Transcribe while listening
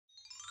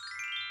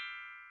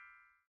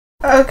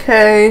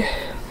Okay.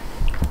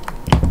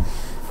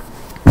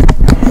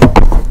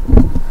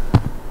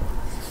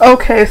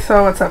 Okay,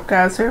 so what's up,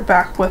 guys? We're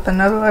back with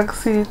another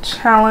legacy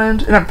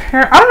challenge. And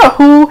apparently, I don't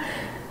know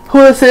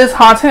who this is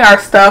haunting our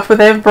stuff, but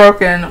they've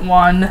broken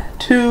 1,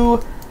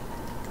 2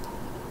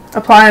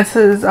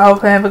 appliances. I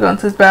hope they haven't gone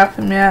to his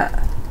bathroom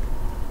yet.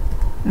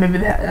 Maybe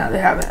they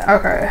haven't.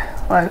 Okay.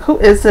 Like, who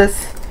is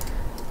this?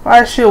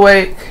 Why is she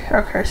awake?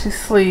 Okay, she's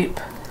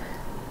asleep.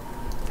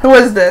 Who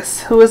is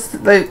this? Who is,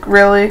 like,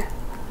 really?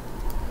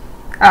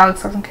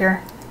 Alex doesn't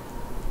care.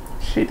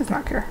 She does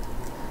not care.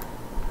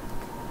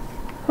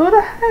 Who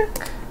the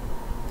heck?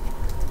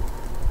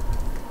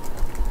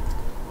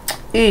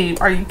 Eve,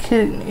 are you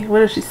kidding me?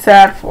 What is she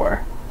sad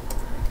for?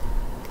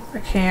 I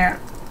can't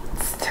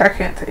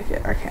take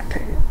it. I can't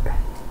take it.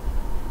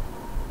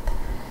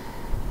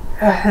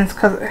 And it's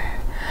because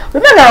we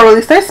might not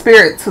release their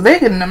spirits, so they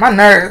getting on my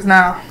nerves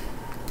now.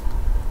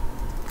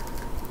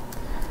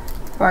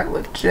 Like,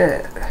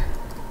 legit.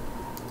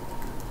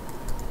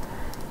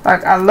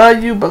 Like, I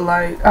love you, but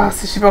like, oh,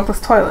 so she broke this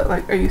toilet.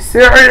 Like, are you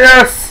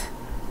serious?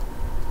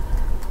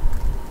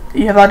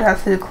 You have the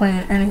audacity to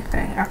clean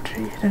anything after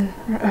you didn't.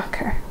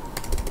 Okay.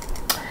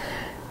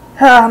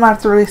 I'm gonna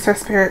have to release their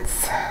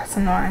spirits. It's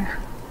annoying.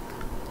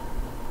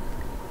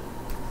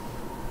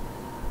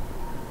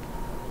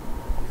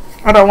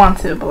 I don't want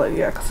to, but like,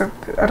 yeah, because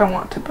I don't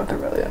want to, but they're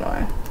really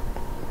annoying.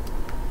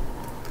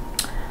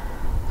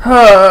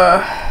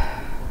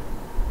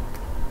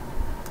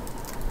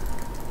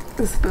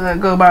 This is gonna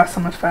go by so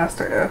much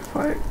faster if,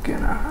 like, you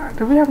know.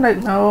 Do we have like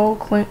no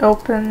clean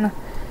open?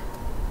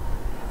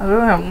 I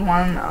only have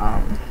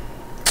one.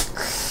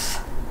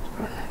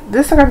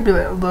 This I gotta be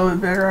like a little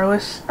bit bigger. I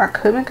wish I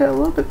could make it a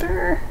little bit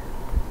bigger,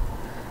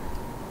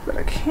 but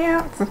I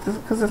can't because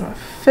it doesn't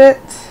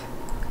fit.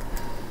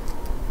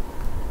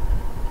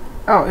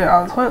 Oh yeah,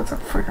 all the toilets are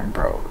freaking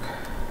broke.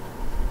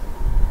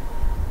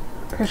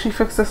 Can she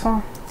fix this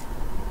one?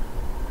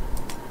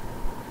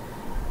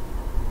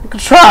 You can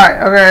try.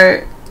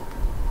 Okay.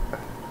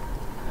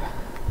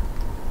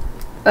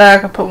 I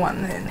could put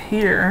one in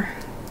here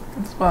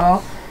as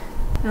well.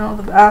 You know,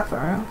 the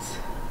bathrooms.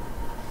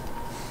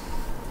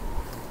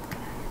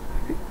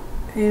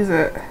 Use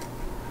it.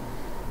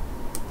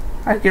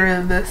 I get rid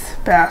of this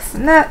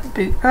bassinet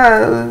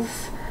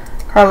because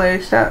Carla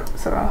aged up.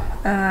 So,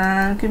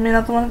 and give me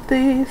another one of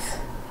these.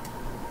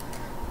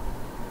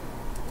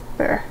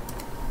 There.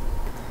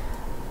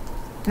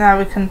 Now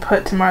we can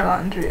put tomorrow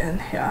laundry in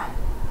here.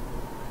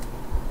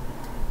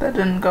 That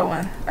didn't go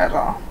in at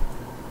all.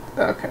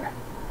 Okay.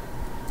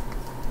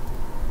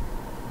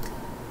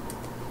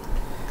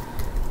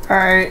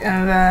 Alright,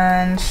 and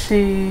then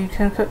she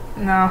can cook.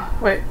 No,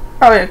 wait.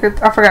 Oh, yeah,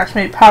 I forgot she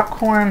made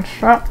popcorn,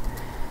 shrimp.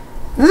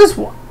 This is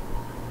one.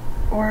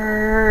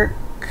 Work.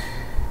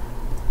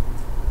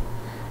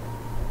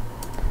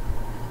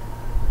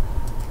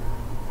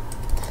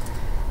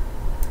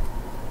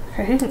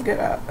 Okay, he can get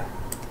up.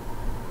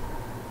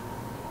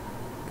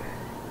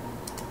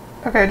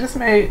 Okay, just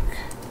make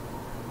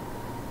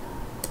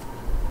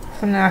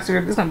some nasty.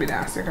 This is gonna be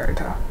nasty, I can already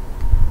tell.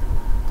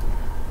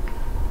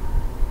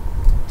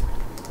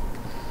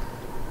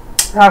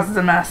 The house is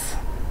a mess.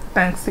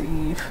 Thanks to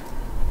Eve.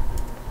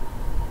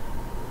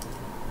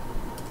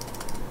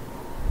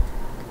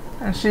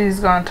 And she's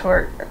gone to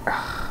work.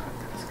 Ugh,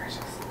 goodness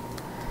gracious.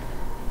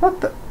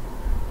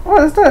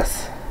 What is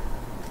this?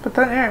 Put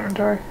that in your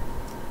inventory.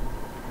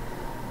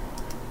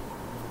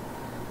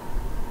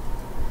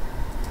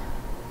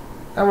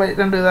 Oh wait,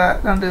 don't do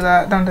that. Don't do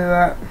that. Don't do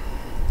that.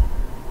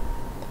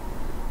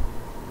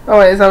 Oh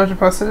wait, is that what you're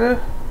supposed to do?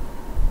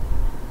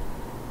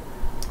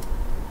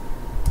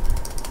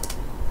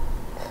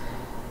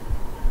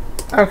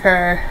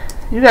 Okay,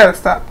 you gotta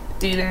stop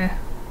eating.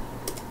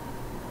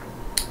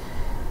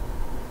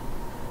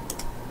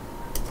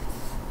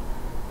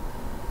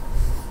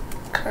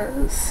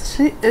 Cause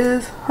she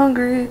is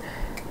hungry.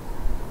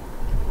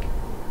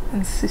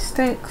 And she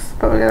stinks,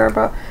 but we got her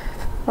about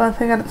one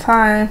thing at a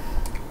time.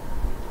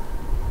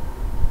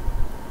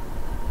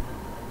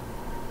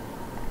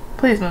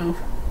 Please move.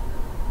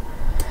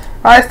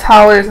 Why is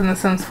Towers in The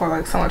Sims 4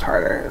 like so much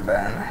harder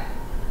than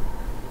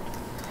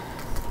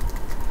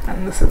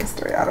in The Sims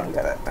 3? I don't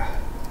get it.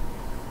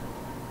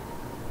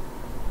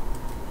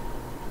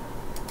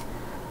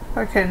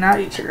 Okay, now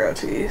eat your grilled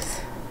cheese.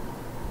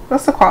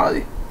 What's the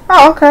quality?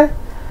 Oh, okay.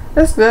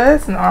 It's good.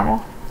 It's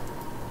normal.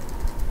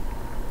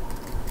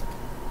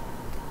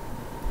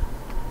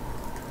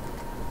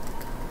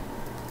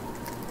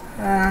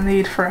 I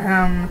need for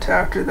him to,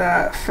 after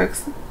that,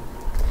 fix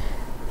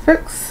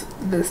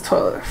this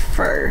toilet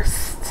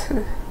first.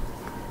 And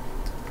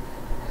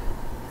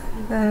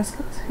then this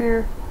goes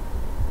here.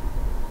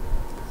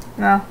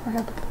 No, I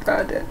can't put that.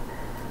 I did.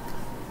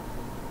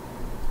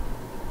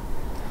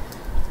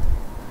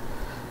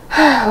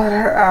 Let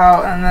her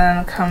out and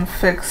then come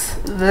fix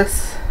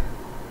this.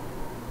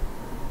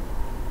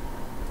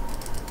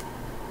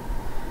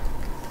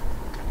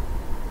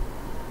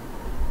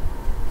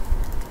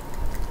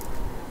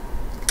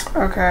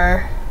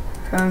 Okay.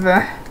 And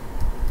then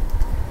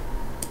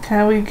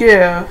can we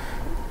give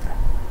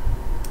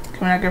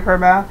Can we not give her a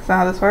bath? Is that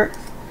how this works?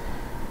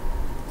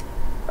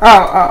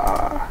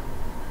 Oh.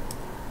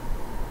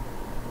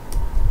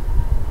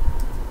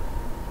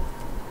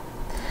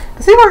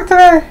 Does he work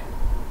today?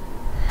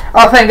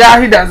 Oh, thank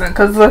God he doesn't,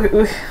 because look,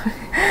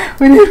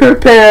 we need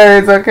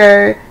repairs,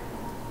 okay?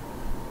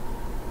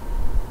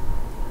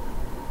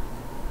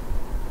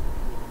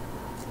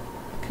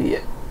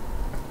 Yeah.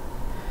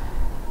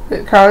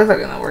 Carly's like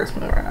in the worst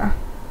mood right now.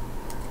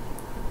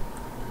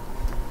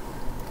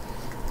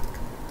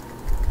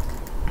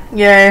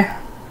 Yay.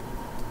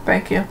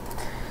 Thank you.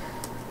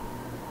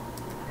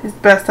 He's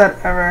best at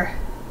ever.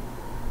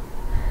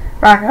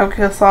 I hope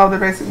he'll solve the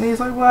basic needs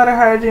like water,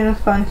 hygiene, and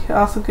fun. He'll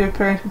also give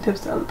parenting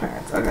tips to other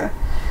parents. Okay.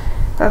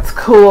 That's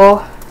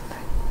cool.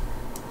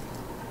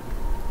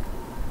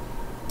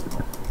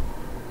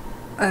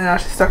 And now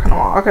she's stuck in the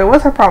wall. Okay,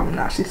 what's her problem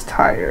now? She's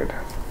tired.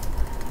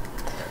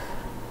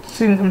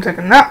 She can come take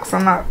a nap because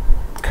I'm not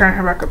carrying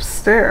her back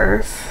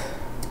upstairs.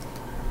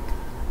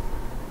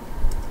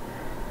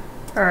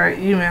 Alright,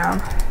 you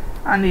ma'am.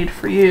 I need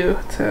for you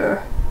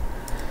to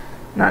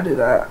not do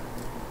that.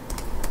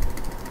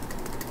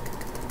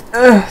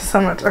 Ugh,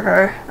 so much.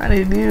 Okay, I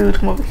need you to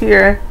come over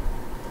here.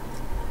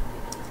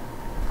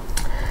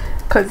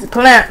 Because the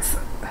plants,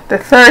 they're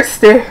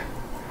thirsty.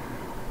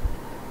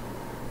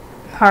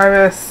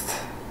 Harvest.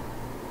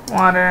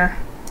 Water.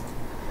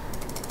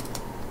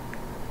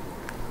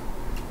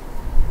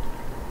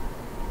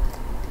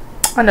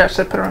 I know I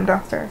should put them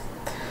downstairs.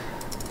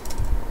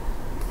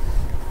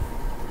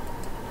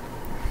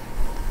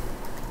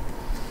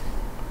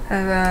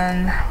 And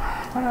then,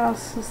 what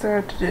else is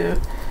there to do?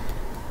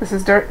 This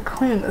is dirt.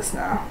 Clean this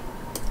now.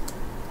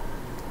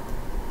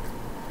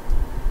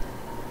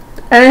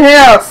 Anything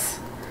else?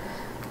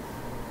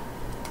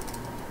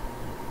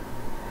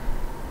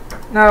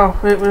 No,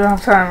 we don't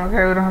have time.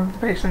 Okay, we don't have the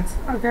patience.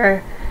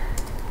 Okay.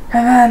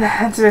 And then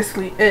that's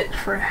basically it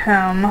for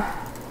him.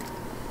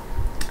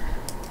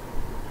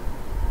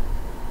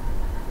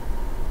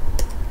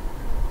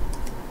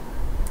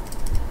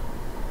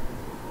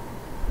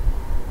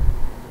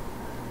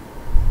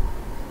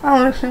 I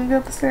don't know if she can get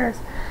up the stairs.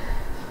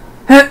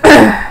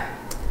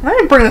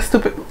 Let me bring the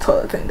stupid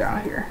toilet thing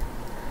down here.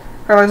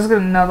 Or I'll just get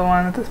another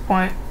one at this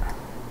point.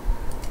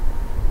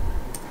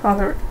 So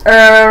we're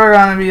ever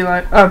gonna be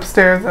like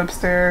upstairs.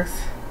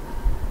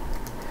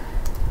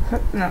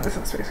 No, there's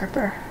no space right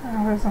there.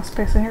 No, there's no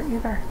space in here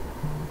either.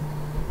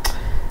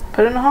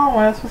 Put it in the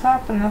hallway. That's what's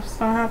happening. That's what's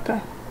gonna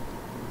happen.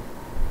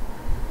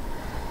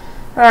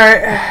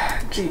 Alright.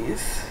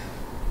 Jeez.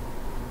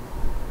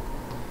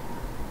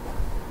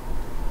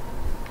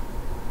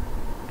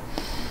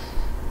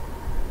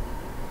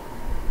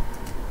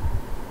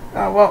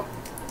 Oh, well.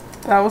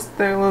 That was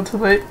there a little too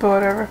late, but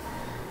whatever.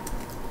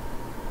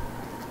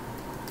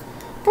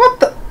 What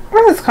the?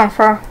 Where did this come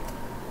from?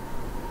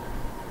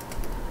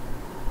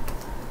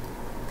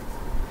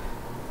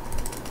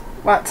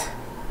 What?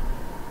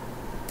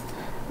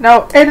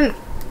 No, Aiden.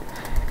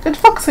 Get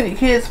focus on your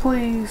kids,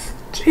 please.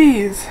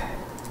 Jeez.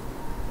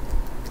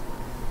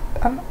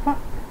 What?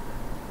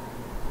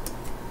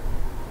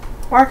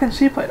 Why can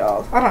she play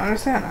dolls? I don't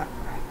understand that.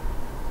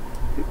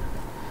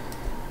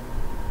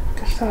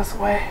 Get us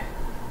away.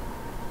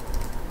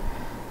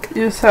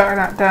 You sir are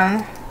not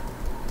done.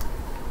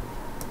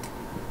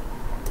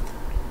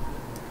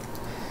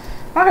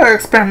 I'm gonna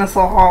expand this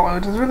little hallway,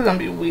 which is really gonna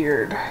be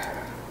weird.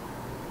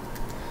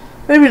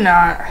 Maybe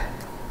not.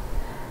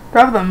 Do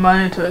I have the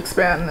money to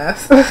expand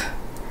this?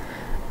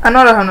 I know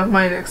I don't have enough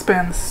money to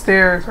expand the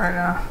stairs right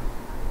now.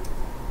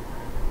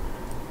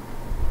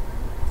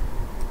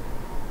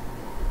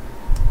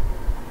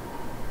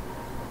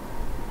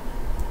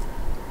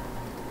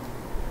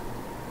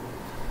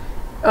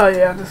 Oh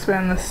yeah, I have to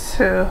expand this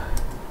too.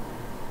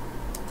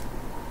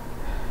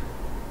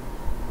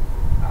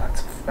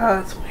 Oh,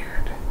 that's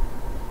weird.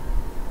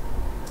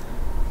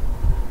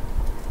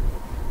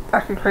 I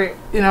could create,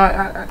 you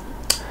know,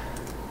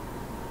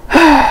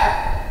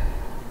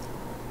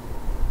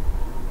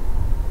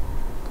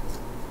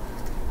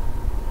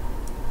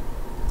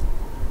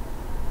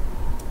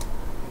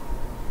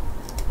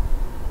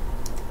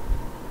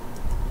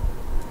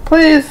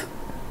 please.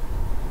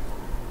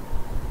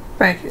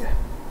 Thank you.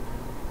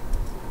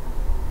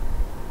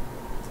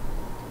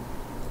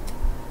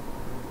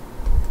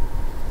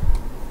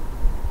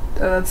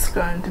 That's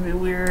going to be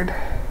weird.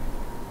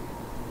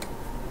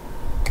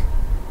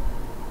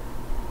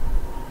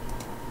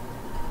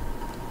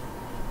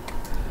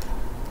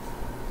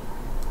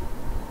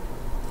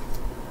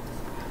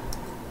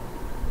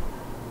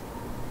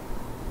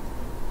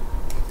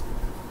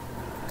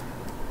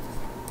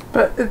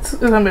 But it's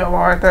gonna be a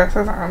wall right there,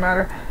 so it's not gonna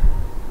matter.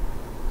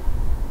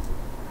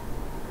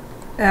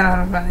 And I don't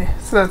have money,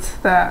 so that's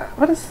that.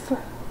 What is the...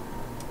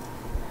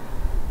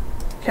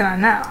 Can I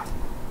now?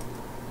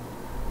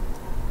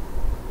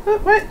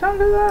 Wait, don't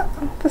do that.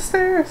 The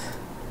stairs.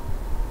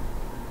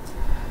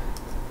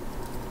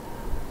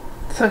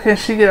 So can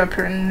she get up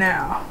here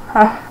now?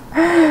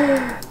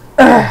 I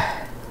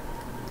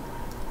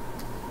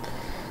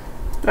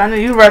know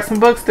you write some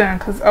books then,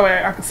 cause oh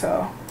wait, I can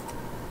sell.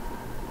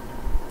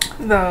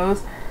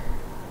 those.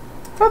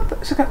 What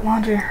the? She got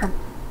laundry in her.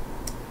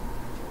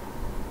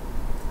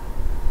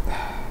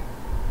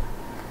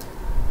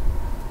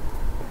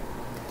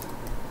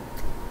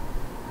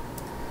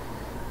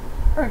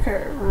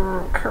 Okay,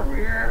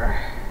 career.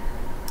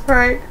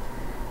 Right.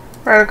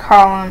 Write a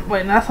column.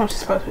 Wait, no, that's what she's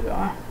supposed to be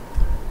doing.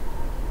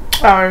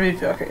 Oh,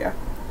 review. Okay, yeah.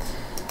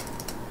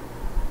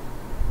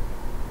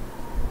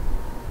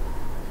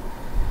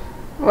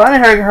 Well, I need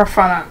her to get her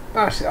phone up.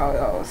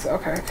 Oh,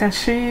 okay. Can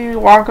she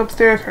walk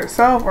upstairs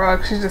herself, or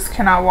like she just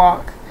cannot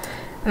walk?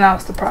 And that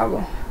was the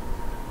problem.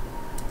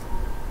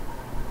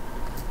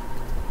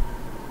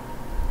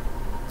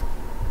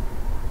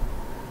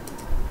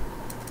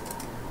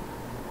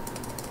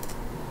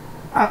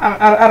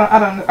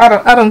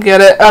 I don't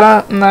get it.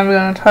 I'm not even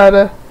gonna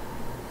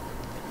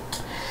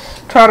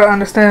try to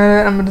understand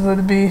it. I'm gonna just let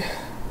it be.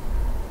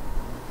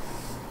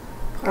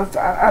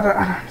 I don't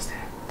understand.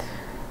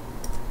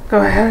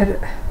 Go ahead.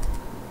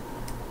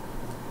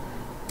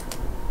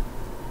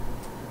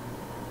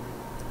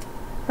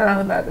 I don't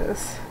know who that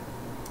is.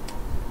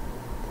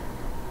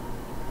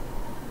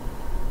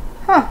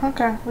 Huh,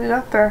 okay. Leave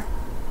that there.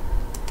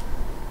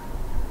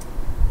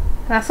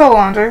 And I saw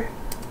laundry.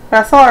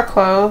 I saw our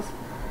clothes.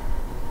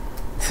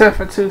 Except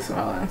for 2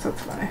 smell-ins.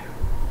 That's funny.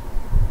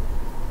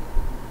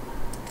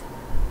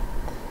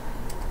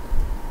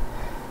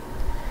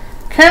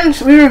 Can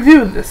we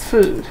review this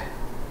food?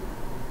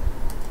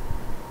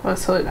 Well,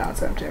 it's totally now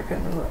it's empty. I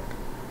couldn't even look.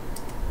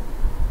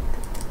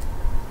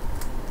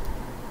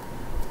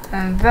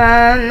 And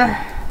then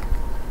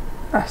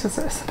that's just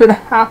it's been a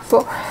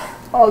hassle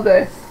all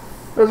day.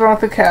 What's wrong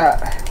with the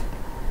cat?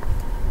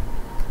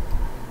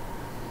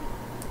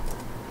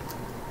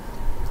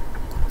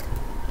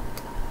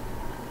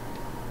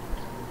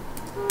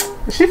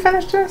 Did she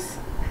finish this?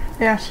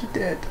 Yeah, she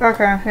did.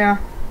 Okay, yeah.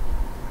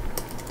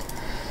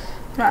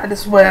 Might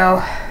as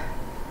well.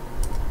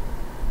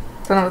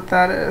 Don't know what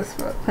that is,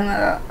 but clean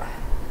that up.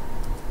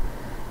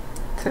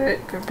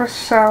 Take a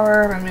brisk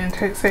shower. I mean,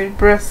 say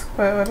brisk,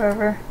 but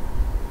whatever.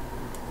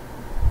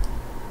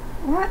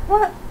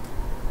 What?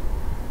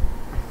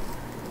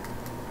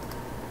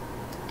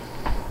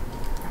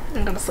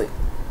 I'm gonna sleep.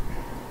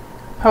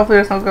 Hopefully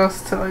there's no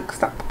ghosts to like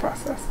stop the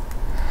process.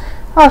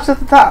 Oh, she's at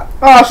the top.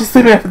 Oh, she's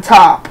sleeping at the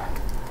top.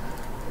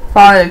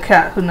 Probably a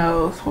cat who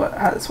knows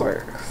how this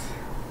works.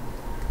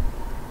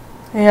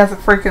 He has a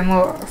freaking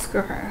mask.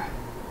 Okay.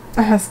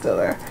 It's still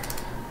there.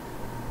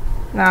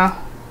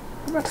 Now,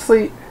 I'm about to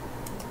sleep.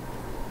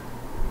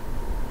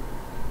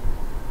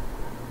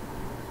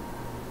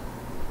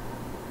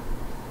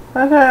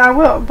 Okay, I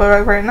will, but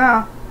like right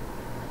now,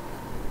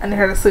 I need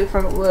her to sleep for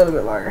a little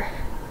bit longer.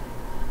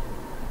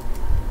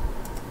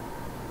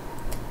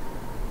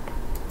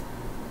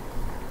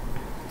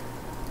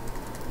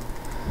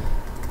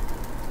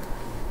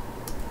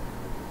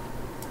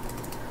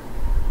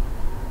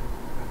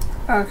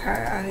 Okay,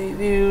 I need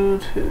you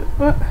to...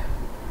 What?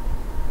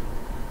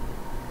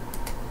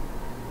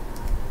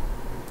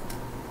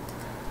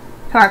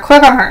 Can I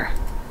click on her?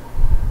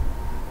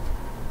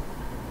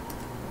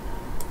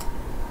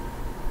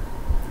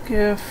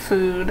 Give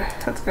food.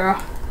 Let's go.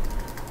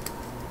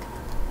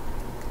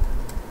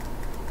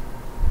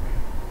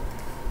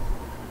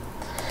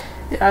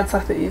 Yeah, it's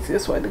like the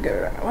easiest way to get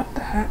it out. What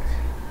the heck?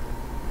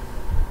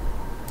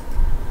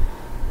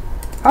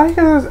 All you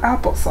get is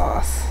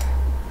applesauce.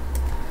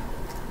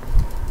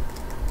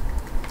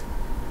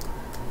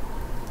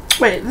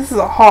 Wait, this is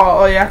a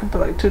hall. Oh yeah, I can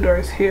put like 2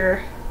 doors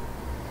here.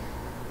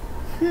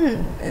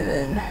 And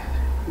then,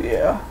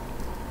 yeah.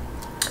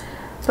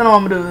 So I don't know what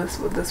I'm gonna do this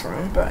with this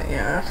room, but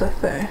yeah, that's the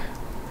thing.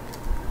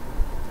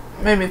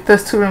 Maybe if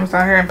there's 2 rooms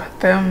down here and put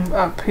them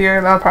up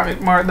here, that'll probably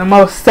make the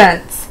most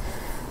sense.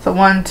 So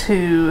 1,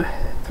 2,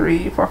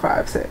 3, 4,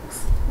 5,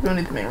 6. We don't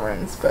need the main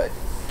rooms, but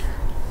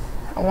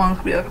one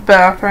could be like a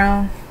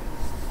bathroom.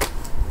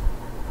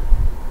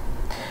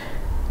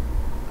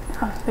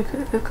 Yeah,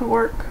 it could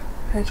work.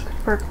 It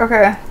could work.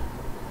 Okay.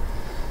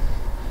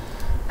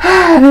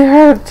 I need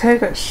her to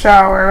take a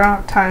shower. I don't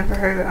have time for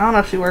her to, I don't know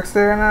if she works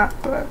there or not,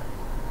 but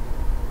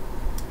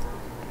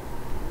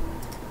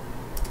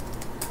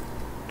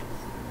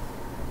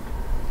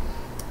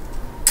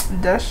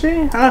does she?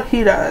 I know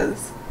he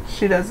does.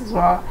 She does as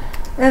well.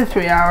 In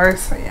 3 hours,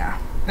 so yeah.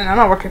 And I'm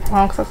not working from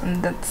home because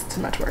that's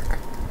too much work.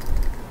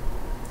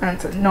 And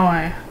it's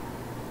annoying.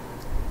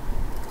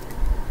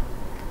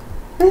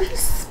 Did she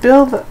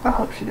spill the... I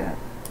hope she did.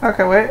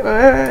 Okay, wait.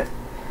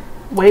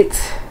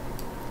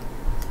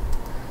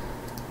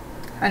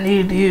 I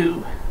need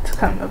you to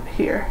come over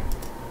here.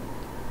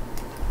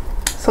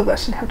 So glad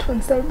she didn't have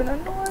twins. That would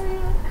have been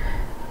annoying.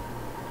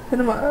 Hit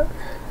him up.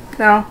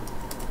 No.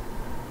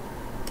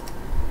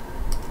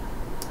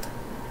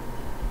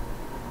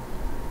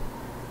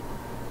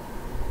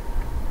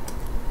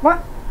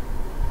 What?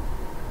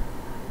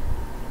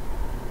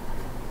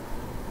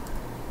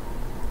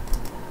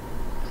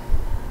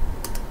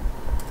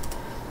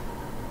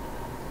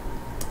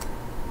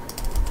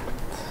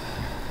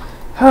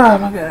 Oh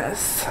my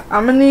goodness.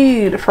 I'm gonna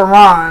need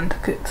Ferran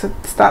to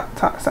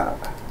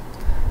stop.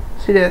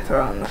 She did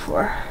throw on the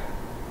floor.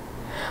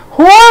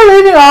 Who are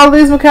leaving all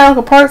these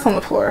mechanical parts on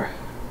the floor?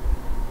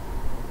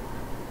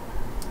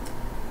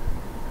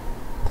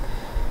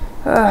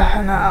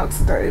 I know it's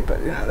dirty,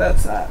 but you know,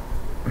 that's not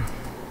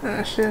an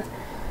issue.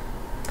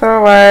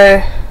 Throw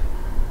away.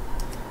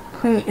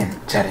 Clean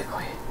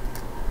energetically.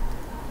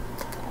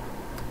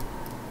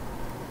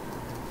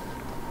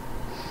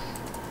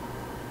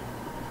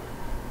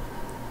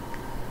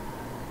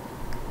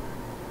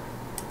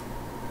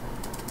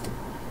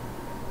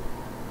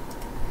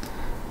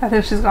 I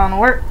think she's gone to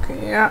work.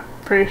 Yeah,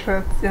 pretty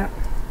sure it's, yeah.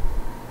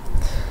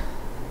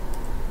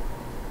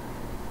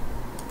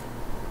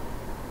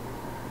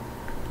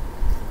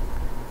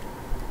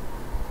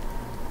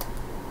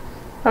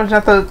 I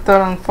just have to throw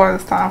it on the floor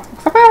this time. I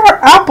think I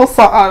heard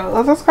applesauce. Oh,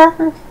 are those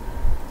crackers?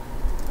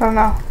 I don't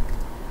know.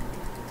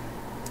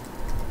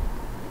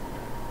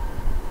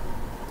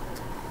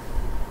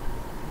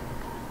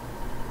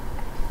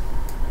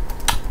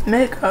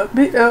 Make a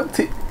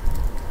BLT.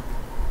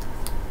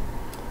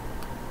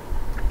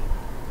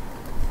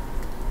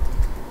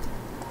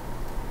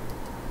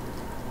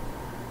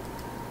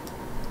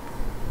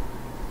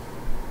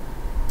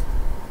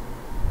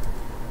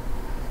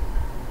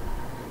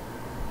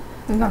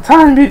 There's no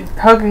time to be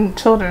hugging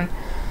children.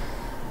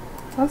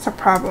 What's her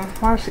problem?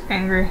 Why is she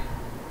angry?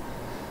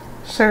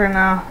 Sugar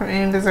now. I'm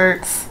eating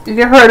desserts. You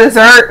give her a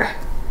dessert?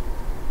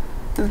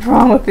 What's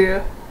wrong with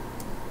you?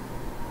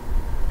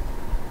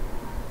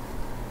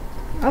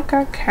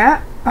 Okay,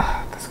 cat.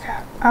 Ugh, this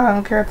cat. I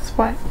don't care at this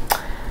point.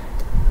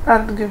 I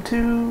have to give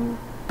 2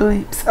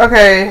 bleeps.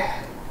 Okay.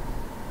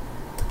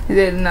 You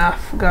did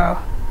enough. Go.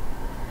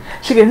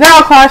 She can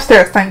now climb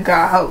stairs. Thank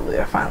God.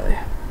 Hallelujah. Finally.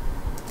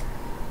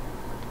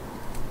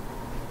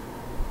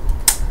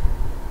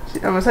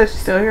 I was say she's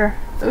still here.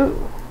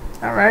 Ooh.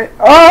 Alright.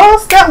 Oh,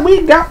 Scott,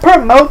 we got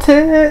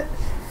promoted.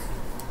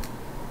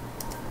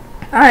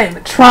 I ain't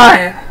even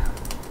trying.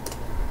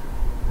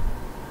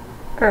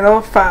 We're at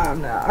level 5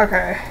 now.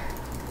 Okay.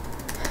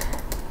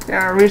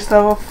 Yeah, I reached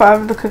level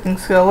 5 of the cooking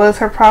skill. What is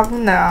her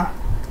problem now?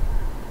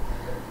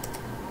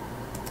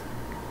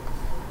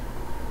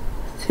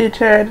 Teach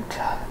her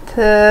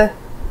to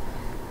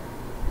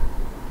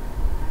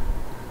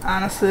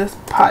honestly, it's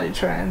potty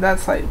training.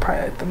 That's like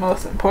probably like the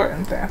most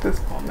important thing at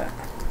this moment.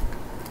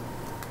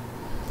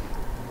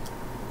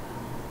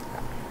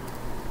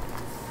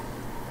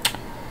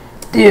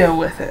 Deal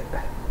with it.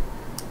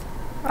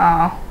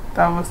 Oh,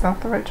 that was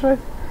not the right choice.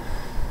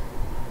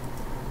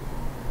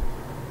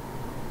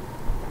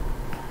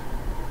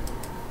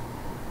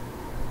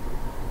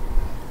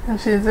 And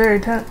she's very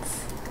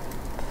tense.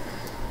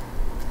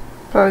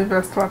 Probably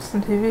best to watch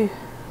some TV.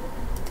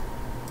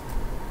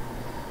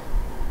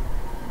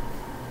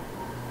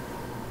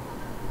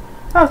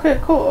 Okay,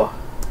 cool.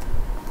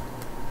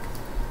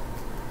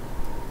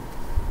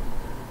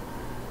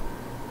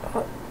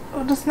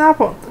 Oh, just snap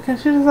on. Can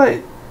she just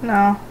like,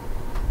 no.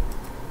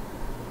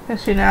 Can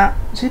she not?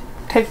 She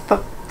takes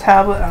the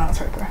tablet. Oh, no,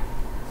 it's right there.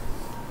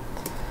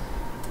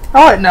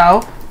 Oh, wait,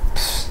 no.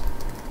 Psst.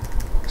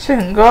 She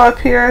can go up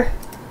here.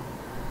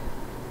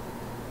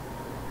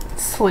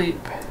 Sleep.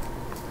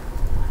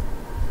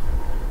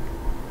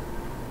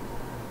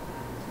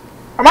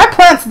 Are my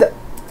plants dead?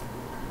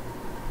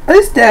 Are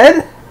these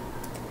dead?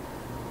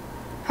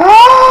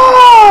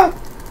 Ah!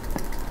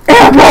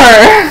 Amber!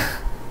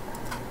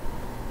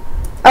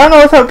 I don't know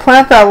what type of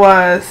plant that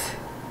was.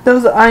 There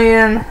was an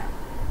onion.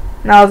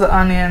 Now it's an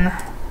onion.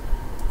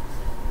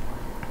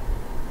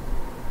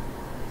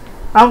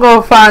 I'm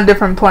gonna find a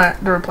different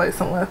plant to replace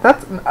them with.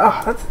 That's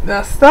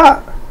messed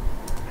up.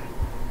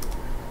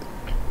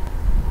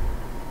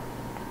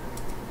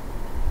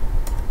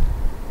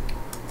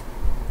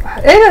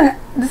 Aiden,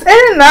 does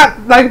Aiden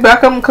not like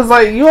Beckham? Because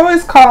like you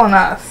always calling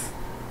us.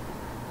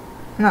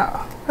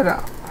 No, I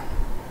don't.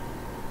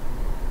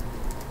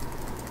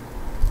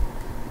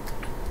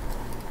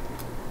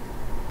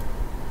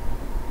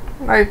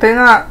 Like they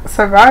not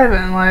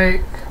surviving.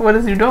 Like what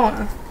is he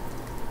doing?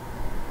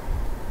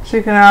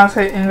 She can now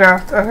take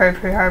engraft. Okay,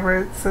 tree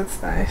hybrids.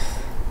 That's nice.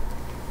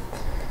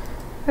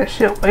 Is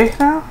she awake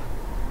now?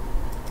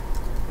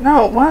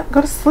 No, what?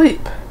 Go to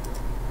sleep.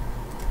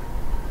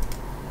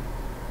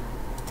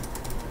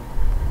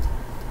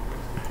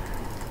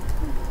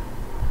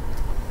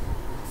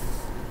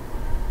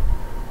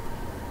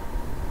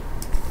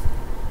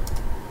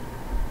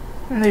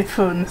 I need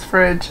food in this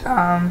fridge,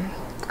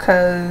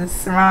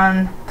 cause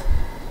Ron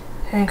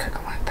ain't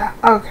cooking like that.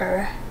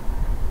 Okay.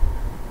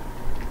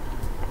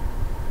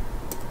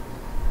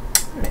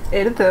 Make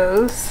 8 of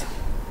those.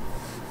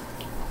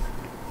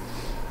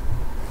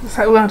 Looks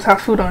like we don't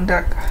have food on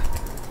deck.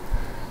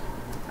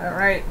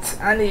 Alright,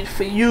 I need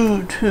for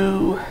you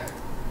to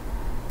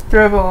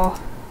dribble,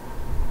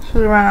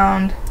 shoot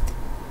around.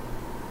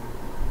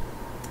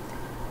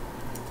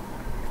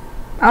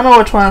 I don't know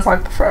which one is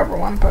like the forever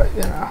one, but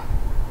you know.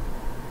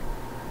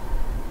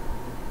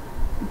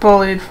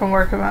 Bullied from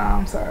working out,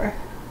 I'm sorry.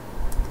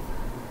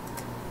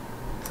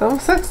 So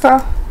 6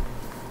 though.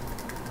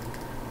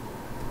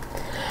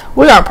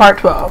 We are part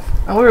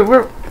 12 and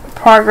we're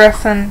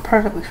progressing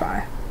perfectly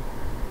fine.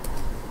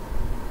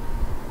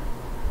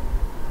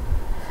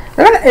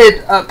 gonna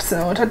age up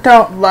soon, which I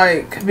don't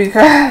like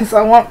because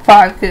I want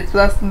 5 kids,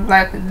 but that's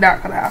likely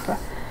not gonna happen.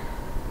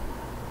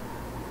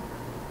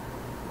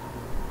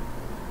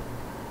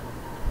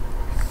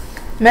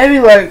 Maybe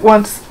like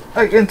once,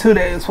 like in 2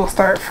 days, we'll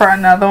start for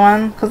another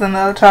one because then the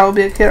other child will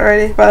be a kid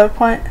already by that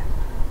point.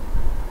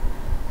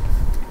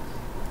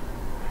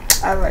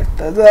 I like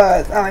those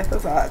odds. I like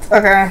those odds.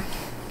 Okay.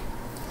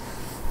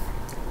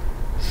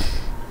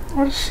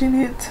 What does she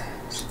need?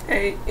 She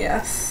ate,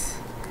 yes.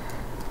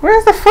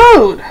 Where's the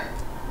food?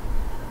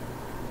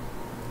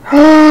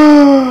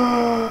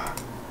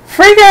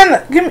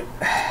 Freaking give me.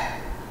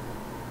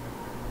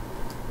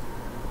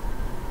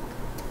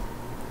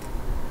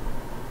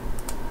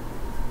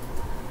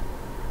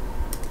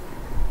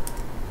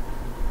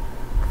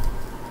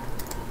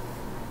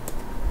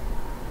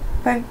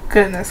 Thank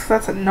goodness, 'cause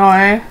that's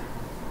annoying.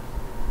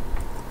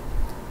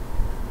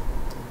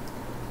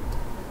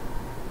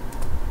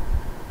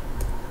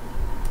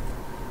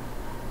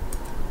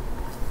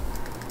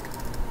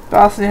 But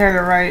I also need her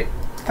to write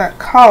that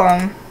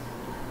column.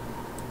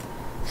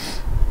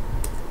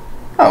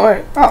 Oh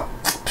wait, oh,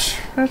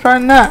 who's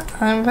writing that? I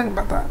didn't even think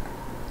about that.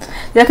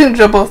 Yeah, I think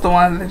dribble is the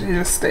one that he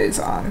just stays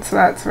on, so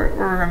that's where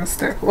we're gonna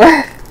stick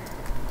with.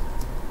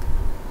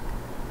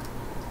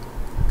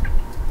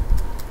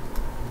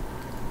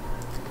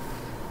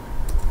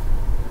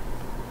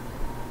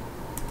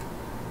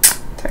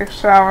 Take a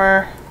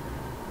shower.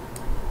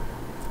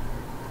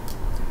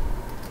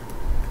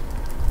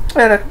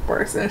 And it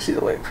works, and she's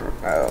awake for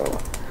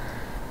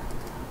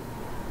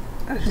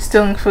and she's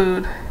stealing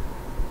food.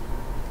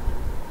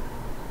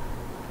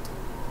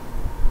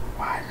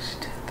 Why did she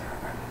do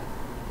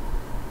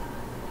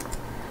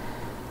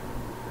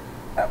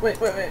that? Wait.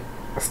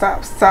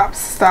 Stop.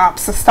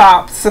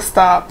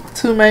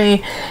 Too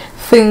many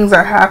things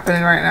are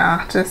happening right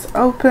now. Just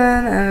open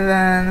and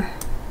then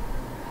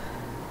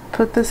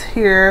put this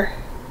here.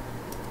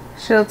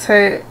 She'll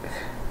take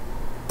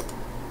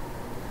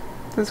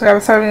this way. I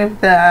was starting with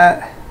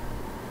that.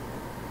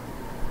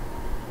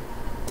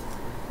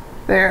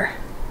 There.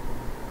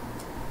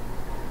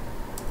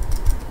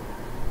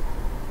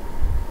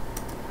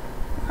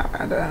 I'm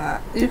not doing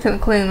that. You can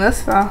clean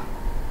this though.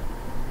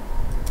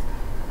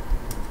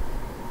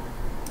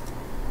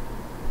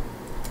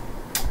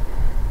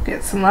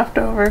 Get some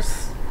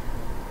leftovers.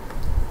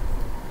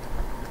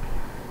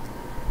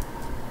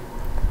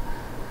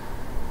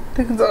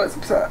 Deacon's always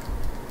upset.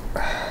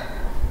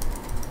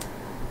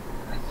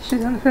 She's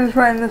gonna finish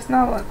writing this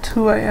novel at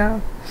 2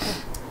 a.m.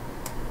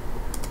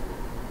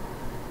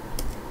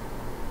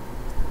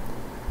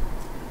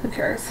 Who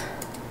cares?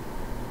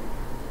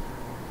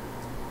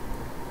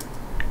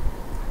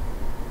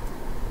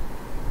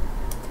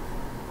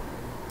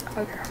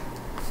 Okay.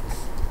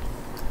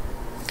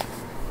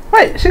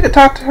 Wait, she could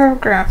talk to her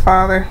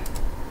grandfather.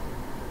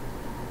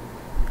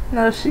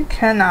 No, she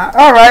cannot.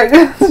 Alright,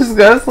 just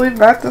go to sleep,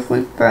 back to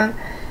sleep then.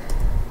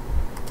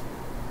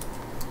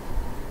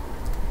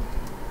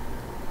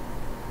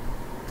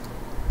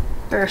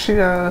 There she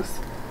goes.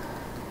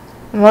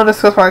 And we'll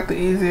just go for like the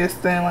easiest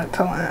thing, like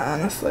telling her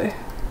honestly.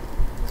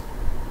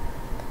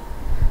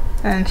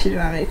 And she did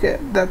not make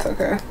it. That's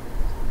okay.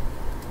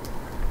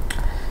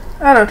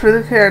 I don't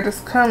really care.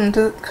 Just come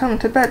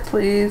to bed,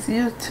 please.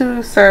 You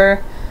too,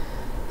 sir.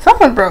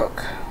 Something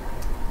broke.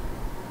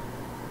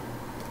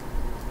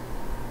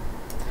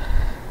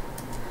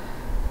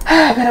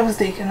 I bet it was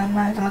Deacon. I'm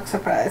not even like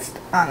surprised,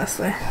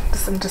 honestly.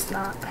 I'm just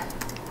not.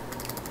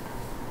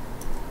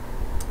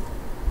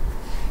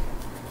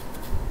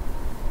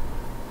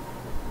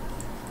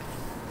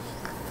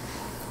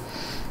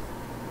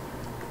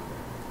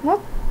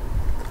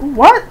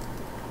 What?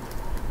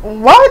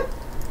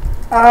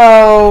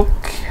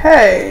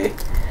 Okay.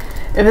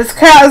 If this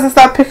cat doesn't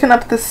stop picking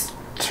up this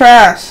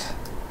trash.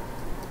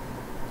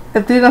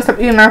 If you don't stop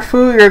eating our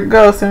food, you're a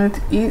ghost and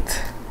need to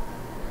eat.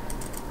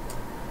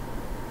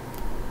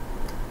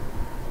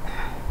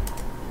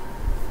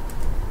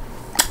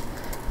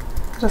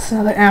 Just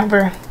another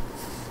Amber.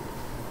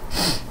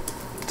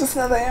 Just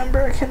another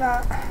Amber. I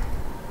cannot.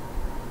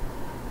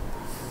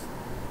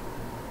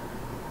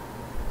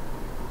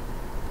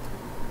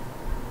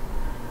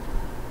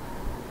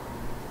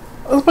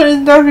 What's the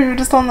point of the you're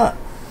just on the...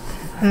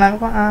 I'm not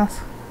gonna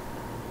ask.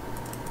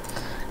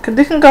 Cause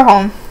they can go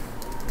home.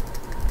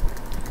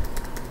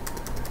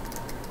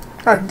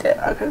 I did.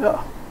 I could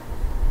go.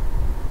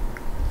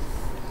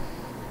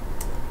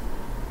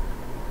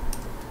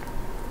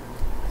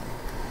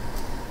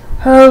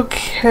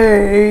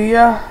 Okay.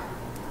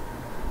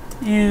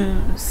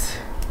 Use.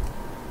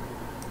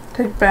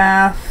 Take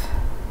bath.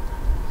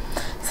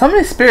 So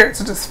many spirits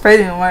are just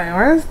fading away.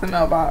 Where's the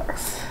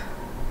mailbox?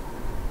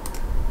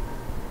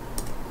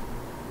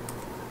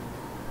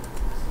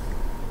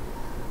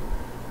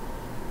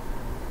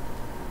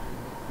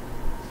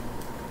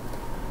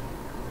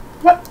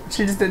 What?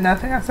 She just did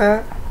nothing, I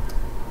said.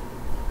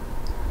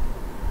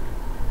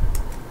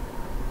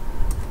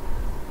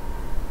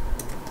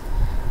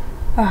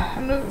 I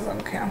knew it was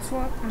gonna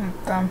cancel it. I'm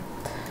dumb.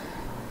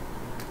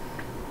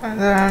 And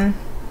then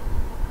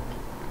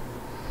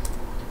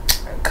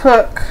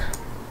cook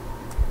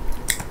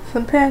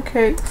some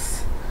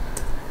pancakes.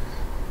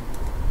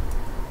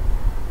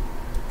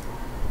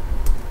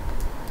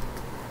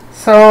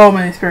 So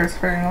many spirits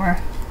fading away.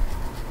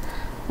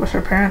 Wish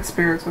her parents'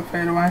 spirits would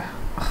fade away.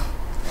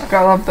 Like,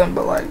 I love them,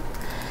 but like,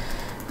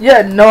 yeah,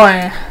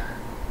 annoying.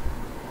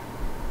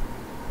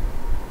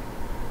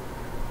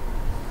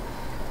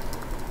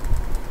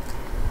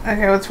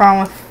 Okay, what's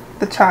wrong with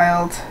the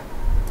child?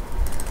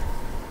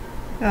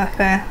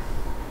 Nothing.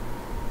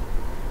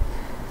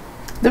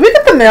 Did we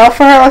get the mail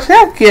for her? Like, she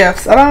had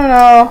gifts. I don't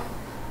know.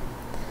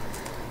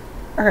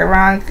 Okay,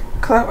 Ron,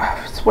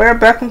 swear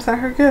Beckham sent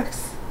her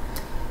gifts.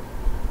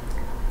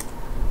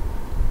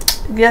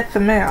 Get the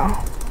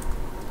mail.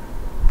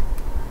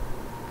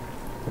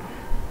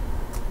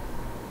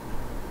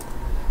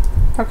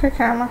 Okay,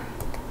 camera.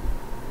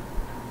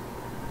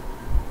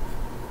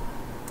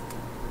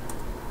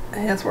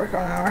 Hands work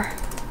on hour.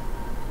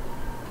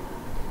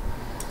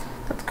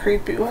 That's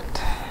creepy. What?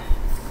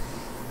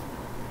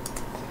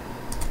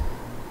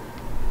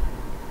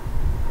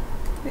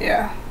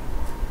 Yeah.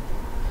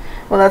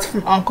 Well, that's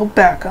from Uncle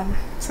Beckham.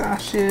 So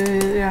she,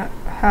 yeah,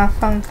 have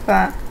fun with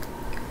that.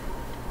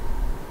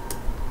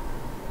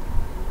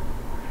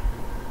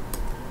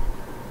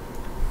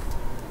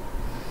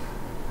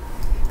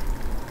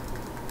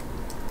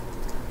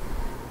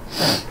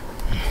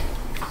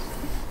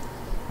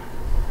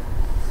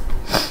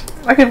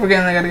 I keep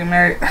forgetting they gotta get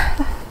married.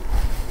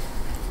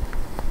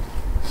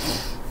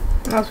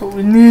 That's what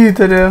we need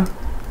to do.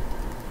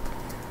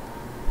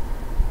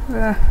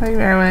 Yeah, they get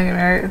married when they get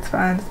married. It's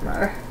fine, doesn't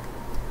matter.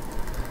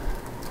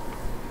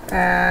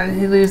 And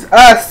he leaves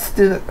us to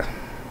do the.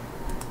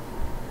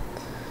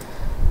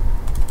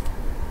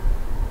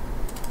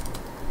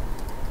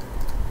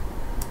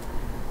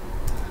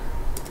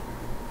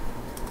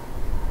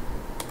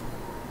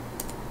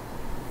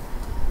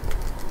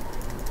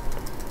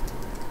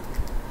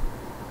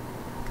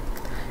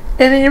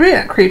 And you're being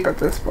a creep at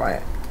this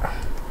point.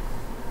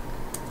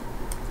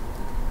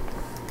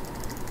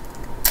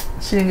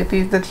 She didn't get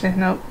these, did she?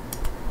 Nope.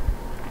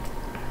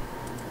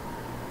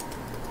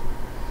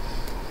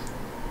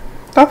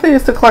 Thought they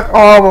used to collect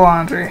all the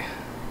laundry.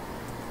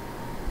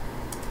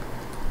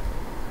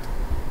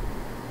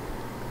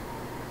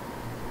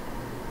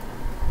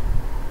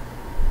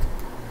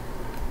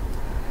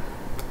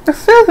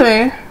 Excuse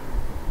me.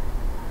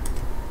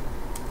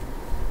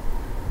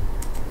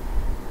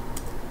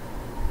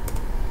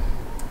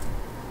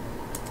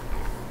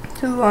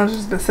 The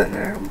laundry's been sitting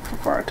there for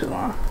far too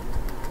long.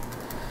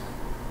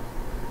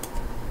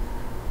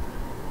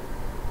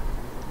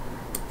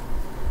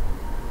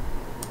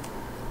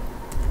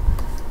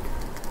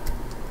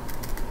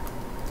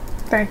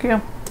 Thank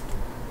you.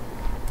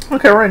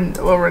 Okay,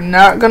 what we're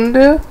not gonna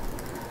do.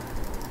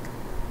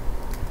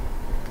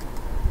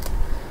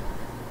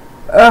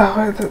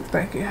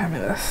 Thank you. Hand me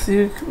this.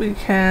 We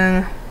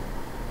can.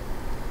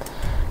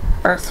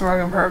 First of all,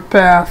 give her a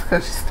bath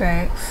because she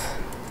stinks.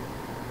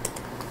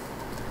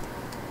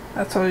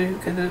 That's what you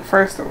can do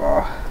first of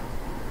all.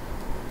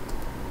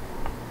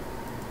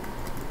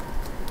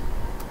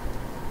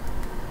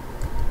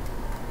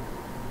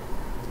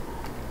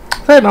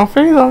 Say, don't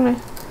freeze on me.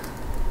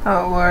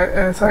 Oh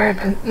Lord, sorry.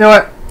 You know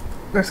what?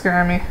 They're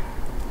scaring me.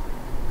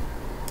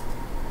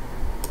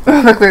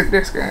 Look,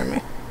 they're scaring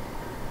me.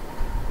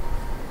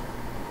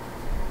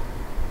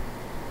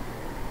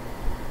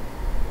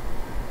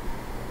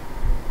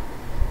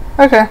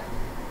 Okay.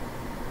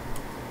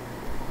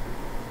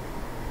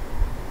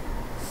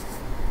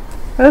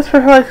 That's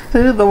for like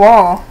through the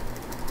wall.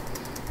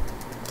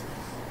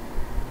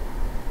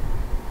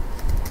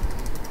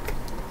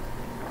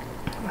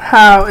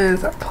 How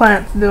is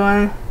plants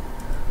doing?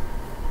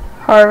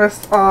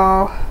 Harvest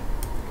all.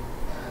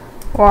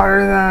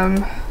 Water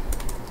them.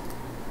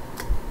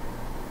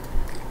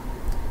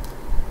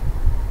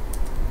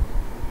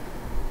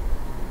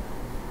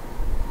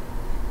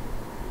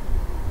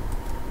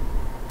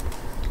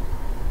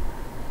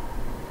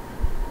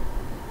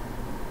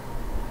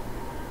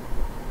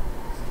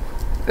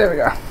 There we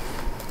go.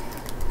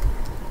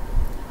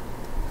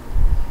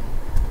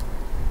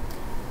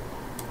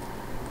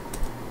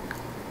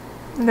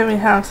 And then we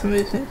have some of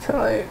these need to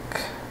like.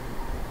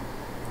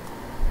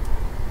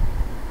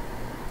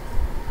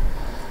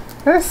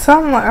 There's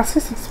some like I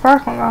see some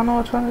sparkling. I don't know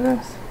which one it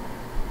is.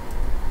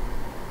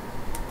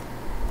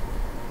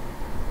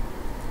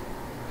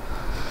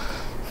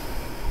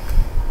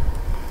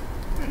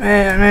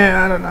 Man,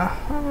 I don't know.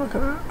 I'll look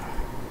at that.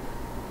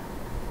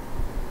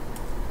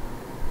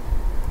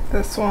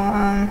 This one.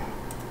 I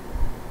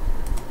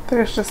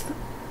think it's just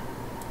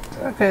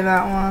okay.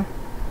 That one.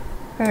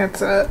 I think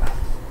that's it.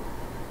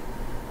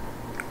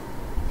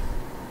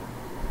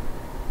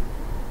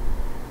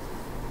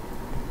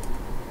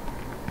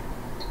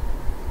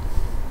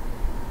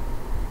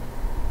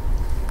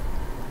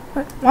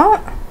 Wait,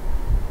 what?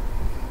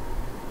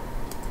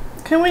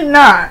 Can we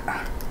not?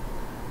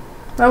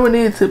 No, we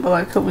need to, but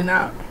like, could we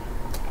not?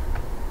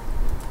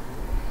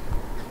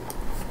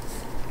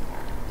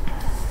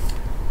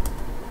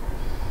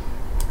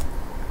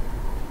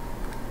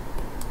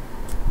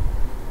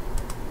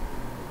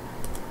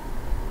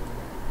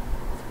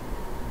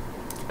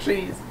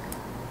 Jeez.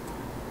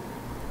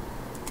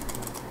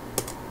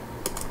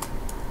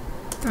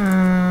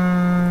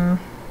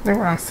 They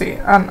were on C.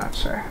 I'm not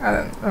sure.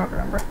 I don't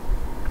remember.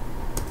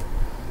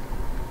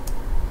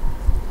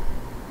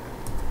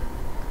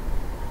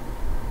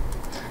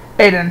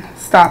 Aiden,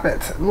 stop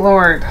it.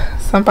 Lord.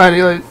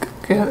 Somebody, like,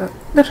 get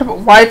a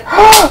wipe.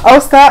 Oh,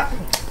 stop.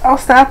 Oh,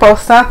 stop. Oh,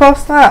 stop. Oh,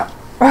 stop.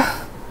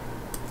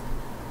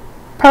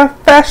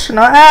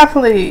 Professional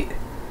athlete.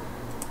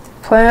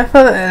 Playing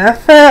for the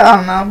NFL. I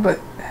don't know, but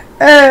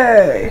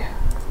hey.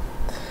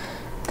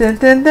 Dun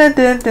dun dun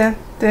dun dun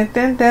dun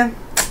dun dun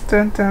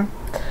dun dun.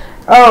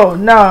 Oh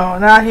no,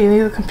 now he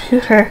needs a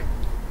computer.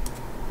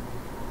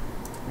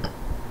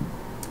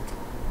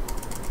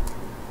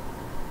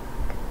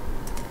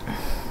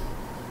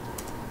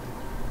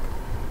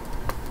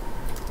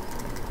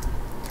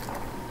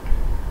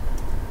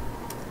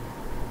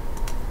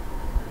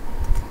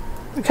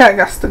 The cat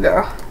got to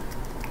go.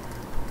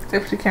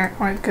 If she can't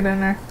quite get in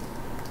there.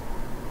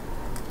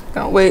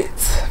 Don't wait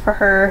for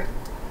her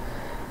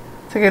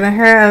to get in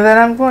here, and then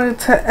I'm going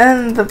to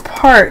end the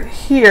part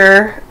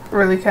here.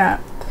 Really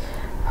can't.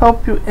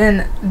 Hope you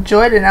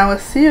enjoyed it, and I will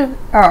see you.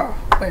 Oh,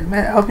 wait a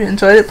minute. Hope you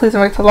enjoyed it. Please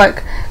don't forget to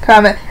like,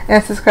 comment,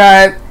 and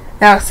subscribe.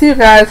 And I'll see you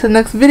guys in the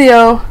next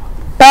video.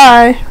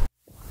 Bye.